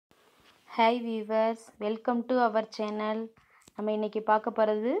Hi viewers, welcome to our channel. நம்ம இன்னைக்கு பார்க்க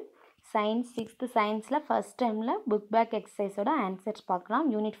போகிறது சயின்ஸ் 6th சயின்ஸில் ஃபஸ்ட் டைமில் புக் பேக் எக்ஸசைஸோட ஆன்சர்ஸ் பார்க்கலாம்.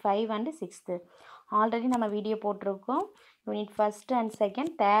 யூனிட் 5 அண்ட் 6th ஆல்ரெடி நம்ம வீடியோ போட்டிருக்கோம். Unit first and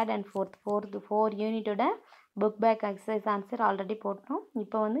second, third and four யூனிட்டோட book back exercise answer already போட்டோம்.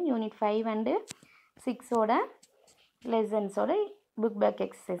 இப்போ வந்து unit 5 and 6ஓட லெசன்ஸோட book back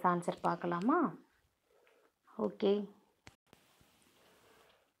exercise answer பார்க்கலாமா? ஓகே,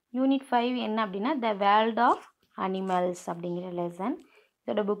 யூனிட் 5 என்ன அப்படின்னா த வேர்ல்ட் ஆஃப் அனிமல்ஸ் அப்படிங்கிற லெசன்.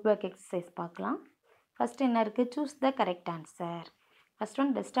 இதோட புக் பேக் எக்ஸசைஸ் பார்க்கலாம். ஃபஸ்ட் என்ன இருக்குது? Choose the correct answer. First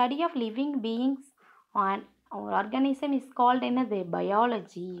one, the study of living beings on organism is called என்னது?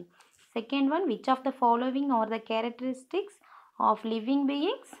 Biology. Second one, which of the following R the characteristics of living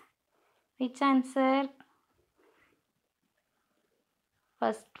beings? Which answer?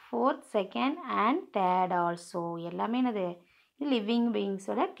 First, fourth, second and third also எல்லாமே என்னது? Living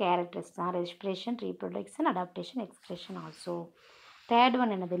பீயிங்ஸோட characters தான். Respiration, reproduction, adaptation, expression also. Third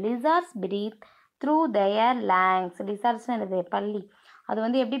one என்னது? Lizards breath through their lungs. Lizards என்னது? பல்லி. அது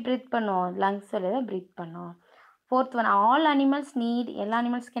வந்து எப்படி breath பண்ணும்? லங்ஸில் தான் ப்ரீத் பண்ணும். Fourth one, all animals NEET. எல்லா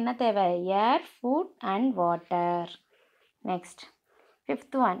அனிமல்ஸ்க்கு என்ன தேவை? ஏர், food and water. Next,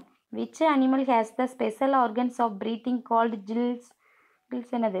 fifth one, which animal has the special organs of breathing called chills?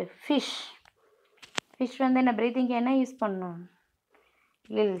 Chills என்னது? ஃபிஷ். ஃபிஷ் வந்து என்ன ப்ரீத்திங்க்கு என்ன யூஸ் பண்ணும்?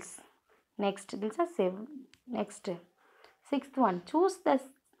 Kills. Next, kills R செவ். Next, sixth one, choose the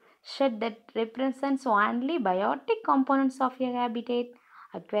shed that represents only biotic components of a habitat.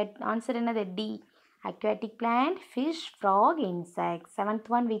 Answer என்னது? D. Aquatic plant, fish, frock, insect.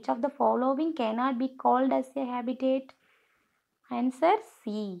 Seventh one, which of the following cannot be called as a habitat? Answer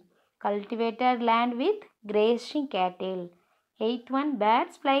C. Cultivated land with grazing cattle. Eighth one,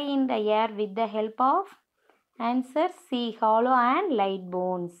 birds fly in the air with the help of? Answer C. Hollow and light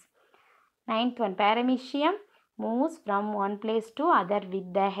bones. Ninth one, paramecium moves from one place to other with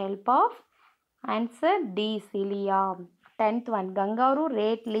the help of? Answer D. Cilia. Tenth one, kangaroo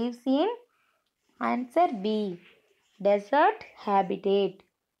rat lives in? Answer B. Desert habitat.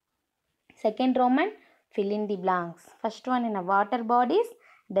 Second Roman, fill in the blanks. First one, in a water bodies,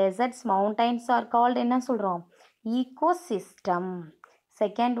 deserts, mountains are called என்ன சொல்கிறோம்? Ecosystem.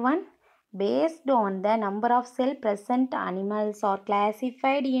 Second one, based on the number of cell present, animals are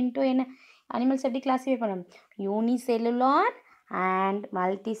classified into என்ன? animals எப்படி classify பண்ணும்? Unicellular and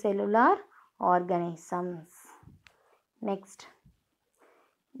multicellular organisms. Next,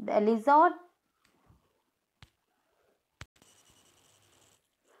 the lizard.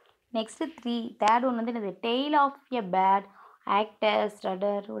 Next, third one வந்து the tail of a bird act as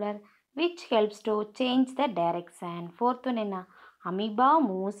rudder which helps to change the direction. Fourth one என்ன? amoeba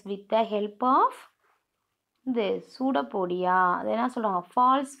moves with the help of the pseudopodia. அது என்ன சொல்லுவாங்க?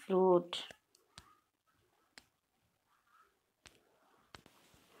 false fruit.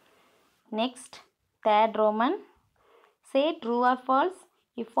 Next, third Roman, say true or false.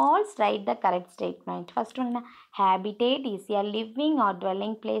 If false, write the correct statement. First one, habitat is a living or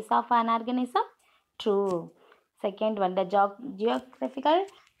dwelling place of an organism. True. Second one, the geographical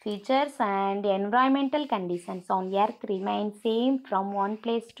features and environmental conditions on earth remain same from one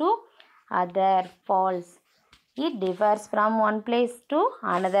place to other. False. It differs from one place to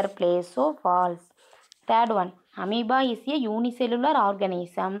another place. So false. Third one, amoeba is a unicellular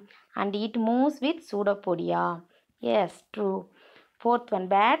organism and it moves with pseudopodia. Yes, true. Fourth one,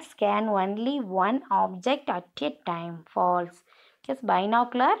 bats can only one object at a time. False. Yes,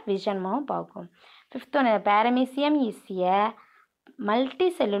 binocular vision பார்க்கும். Fifth one, paramecium is a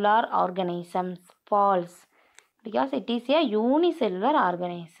multicellular organism. False, because it is a unicellular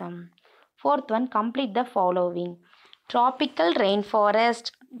organism. Fourth one, complete the following. Tropical rainforest,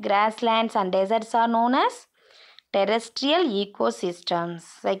 grasslands and deserts are known as terrestrial ecosystems.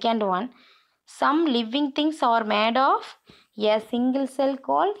 Second one, some living things are made of a single cell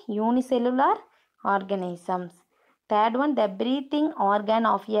called unicellular organisms. Third one, the breathing organ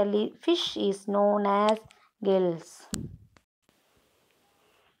of a fish is known as gills.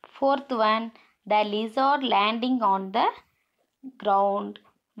 Fourth one, the lizard landing on the ground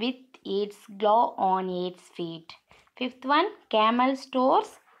with its claw on its feet. Fifth one, camel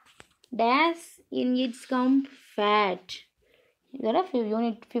stores dash in its hump fat. இதோட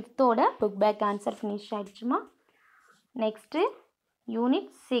unit 5ஓட book back answer finish ஆகிடுச்சுமா. Next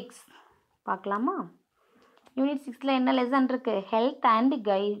unit 6 பார்க்கலாமா? Unit 6ல் என்ன lesson இருக்குது? Health and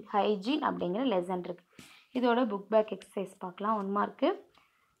hygiene அப்படிங்கிற lesson இருக்குது. இதோட book back exercise பார்க்கலாம். 1 mark.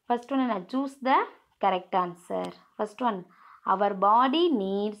 First one என்ன? Choose the correct answer. First one, our body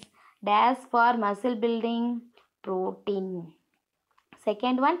needs dash for muscle building? Protein.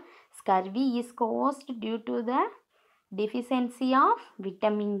 Second one, scurvy is caused due to the deficiency of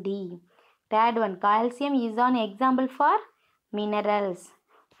vitamin D. Third one, calcium is an example for minerals.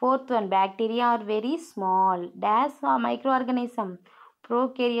 Fourth one, bacteria are very small. Dash or microorganism,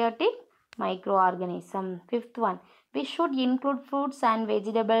 prokaryotic microorganism. Fifth one, we should include fruits and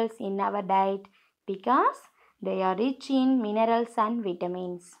vegetables in our diet because they are rich in minerals and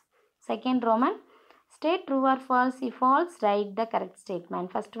vitamins. Second Roman, state true or false. If false, write the correct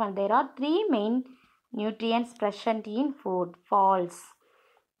statement. First one, there are 3 main nutrients present in food. False.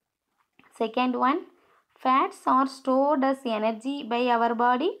 Second one, fats are stored as energy by our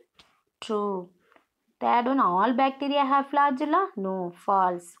body. True. Third one, all bacteria have flagella. No.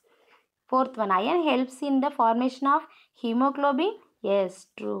 False. Fourth one, iron helps in the formation of hemoglobin. Yes.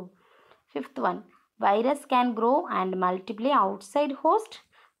 True. Fifth one, virus can grow and multiply outside host.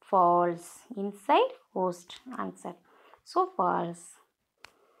 False. Inside host. Answer. So false.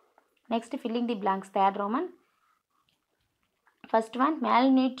 Next, filling the blanks. Third Roman. First one,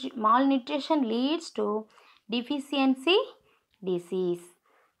 malnutrition leads to deficiency disease.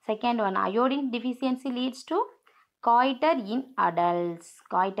 Second one, iodine deficiency leads to goiter in adults.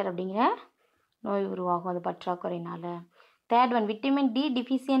 Goiter அப்படிங்கிற நோய் உருவாகும் அது பற்றாக்குறையினால. Third one, vitamin D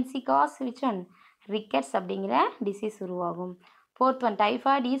deficiency cause which one? Rickets அப்படிங்கிற disease உருவாகும். Fourth one,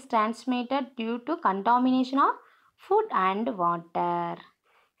 typhoid is transmitted due to contamination of food and water.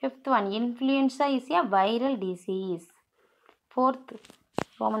 Fifth one, influenza is a viral disease. Fourth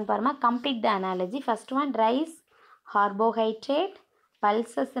Roman parma, complete the analogy. First one, rice, carbohydrate,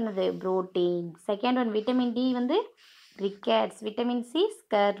 pulses என்னது protein. Second one, vitamin D வந்து rickets. Vitamin C,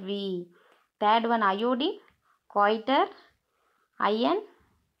 scurvy. Third one, iodine, goiter, iron,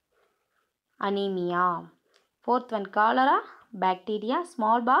 anemia. Fourth one, cholera, bacteria,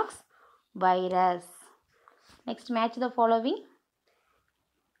 smallpox, virus. Next, match the following.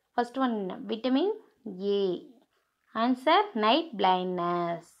 First one, vitamin A. Answer, night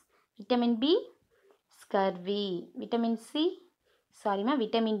blindness. Vitamin B, scurvy. Vitamin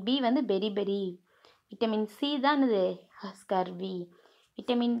B வந்து beriberi. Vitamin C தான் இது scurvy.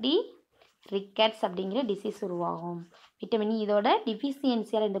 Vitamin D, rickets அப்படிங்கிற disease உருவாகும். Vitamin இதோட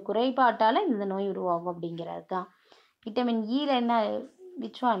டிஃபிஷியன்சியால் இந்த குறைபாட்டால் இந்த நோய் உருவாகும் அப்படிங்கிறது தான். விட்டமின் இயில் என்ன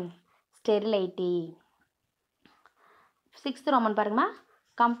விச் ஒன்? ஸ்டெரிலைட்டி. சிக்ஸ்த் ரோமன் பாருங்கம்மா,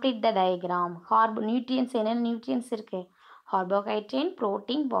 கம்ப்ளீட் த டயக்ராம். நியூட்ரியன்ஸ் என்னென்ன நியூட்ரியன்ஸ் இருக்குது? கார்போஹைட்ரேட்,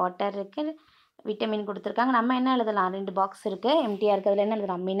 ப்ரோட்டீன், வாட்டர் இருக்குது, விட்டமின் கொடுத்துருக்காங்க. நம்ம என்ன எழுதலாம்? 2 பாக்ஸ் இருக்குது, எம்டிஆர் இருக்குது. அதில் என்ன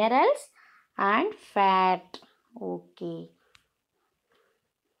எழுதலாம்? Minerals and fat. Okay.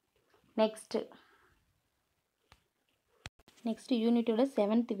 Next யூனிட்டோட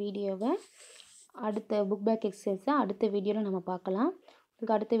 7th வீடியோவை அடுத்த புக் பேக் எக்ஸசைஸை அடுத்த வீடியோவில் நம்ம பார்க்கலாம்.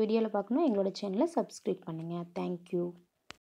 உங்களுக்கு அடுத்த வீடியோவில் பார்க்கணும், எங்களோட சேனலை சப்ஸ்கிரைப் பண்ணுங்கள். தேங்க்யூ.